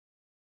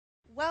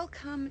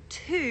Welcome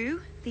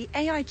to the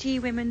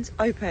AIG Women's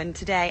Open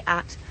today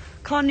at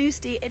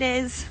Carnoustie. It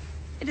is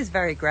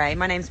very grey.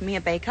 My name's Mia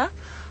Baker.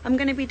 I'm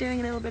going to be doing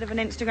a little bit of an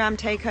Instagram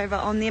takeover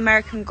on the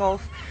American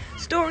Golf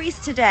stories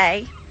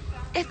today.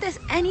 If there's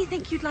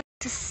anything you'd like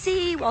to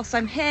see whilst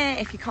I'm here,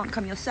 if you can't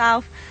come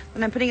yourself,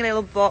 then I'm putting a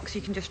little box.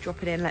 You can just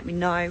drop it in, let me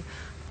know.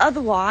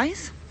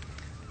 Otherwise,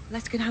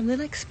 let's go and have a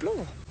little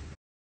explore.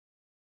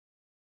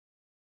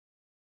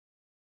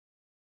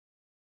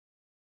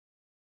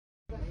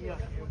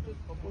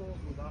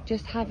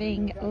 Just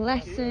having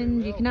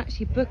lessons. You can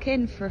actually book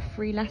in for a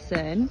free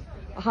lesson,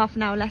 a half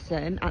an hour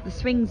lesson at the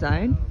swing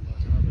zone,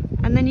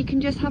 and then you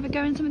can just have a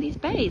go in some of these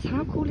bays.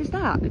 How cool is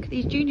that? Look at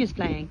these juniors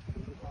playing.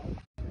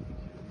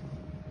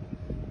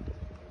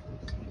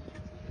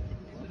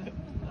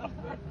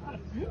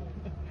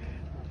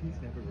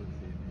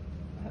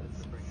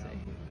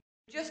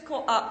 Just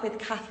caught up with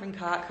Catherine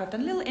Kirk, who I've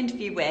done a little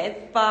interview with,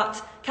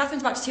 but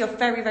Catherine's about to tee off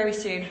very, very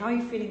soon. How are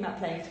you feeling about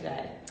playing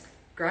today?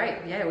 Great,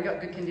 yeah, we got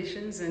good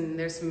conditions and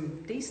there's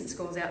some decent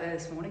scores out there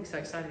this morning, so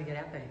excited to get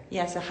out there.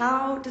 Yeah, so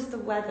how does the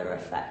weather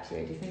affect you?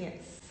 Do you think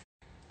it's...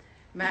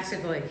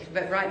 Massively,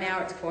 but right now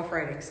it's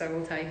cooperating, so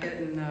we'll take it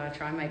and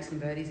try and make some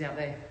birdies out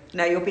there.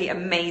 No, you'll be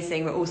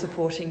amazing. We're all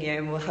supporting you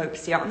and we'll hope to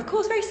see you out on the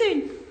course very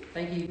soon.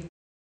 Thank you.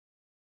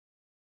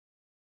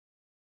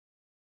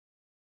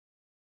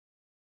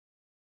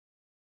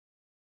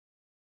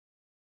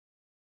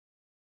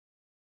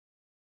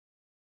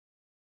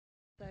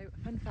 So,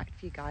 fun fact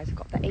for you guys, I've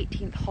got the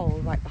 18th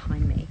hole right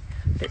behind me.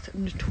 It's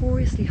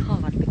notoriously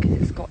hard because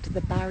it's got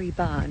the Barry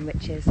Burn,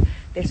 which is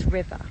this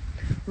river,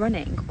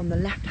 running on the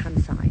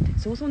left-hand side.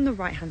 It's also on the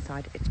right-hand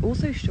side. It's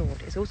also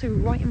short. It's also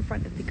right in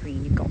front of the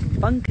green. You've got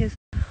bunkers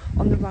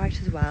on the right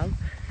as well.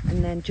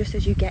 And then just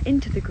as you get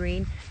into the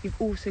green,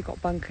 you've also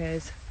got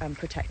bunkers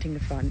protecting the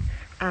front.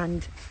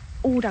 And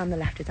all down the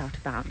left is out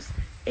of bounds.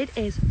 It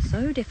is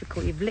so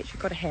difficult. You've literally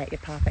got to hit your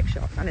perfect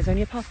shot. And it's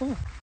only a par 4.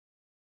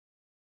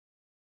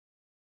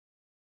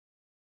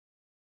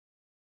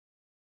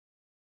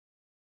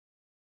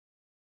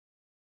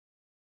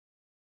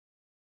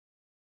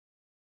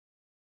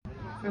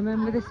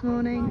 Remember this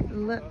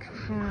morning? Look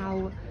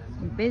how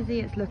busy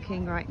it's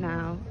looking right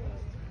now.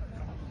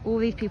 All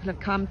these people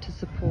have come to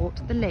support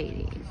the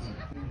ladies.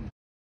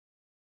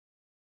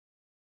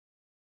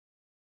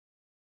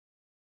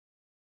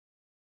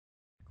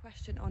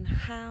 Question on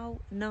how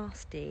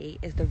nasty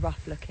is the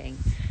rough looking?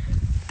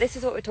 This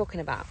is what we're talking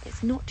about.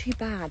 It's not too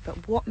bad,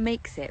 but what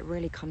makes it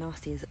really kind of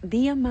nasty is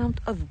the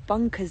amount of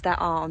bunkers there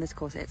are on this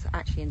course. It's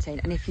actually insane.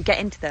 And if you get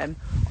into them,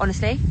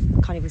 honestly,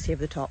 can't even see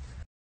over the top.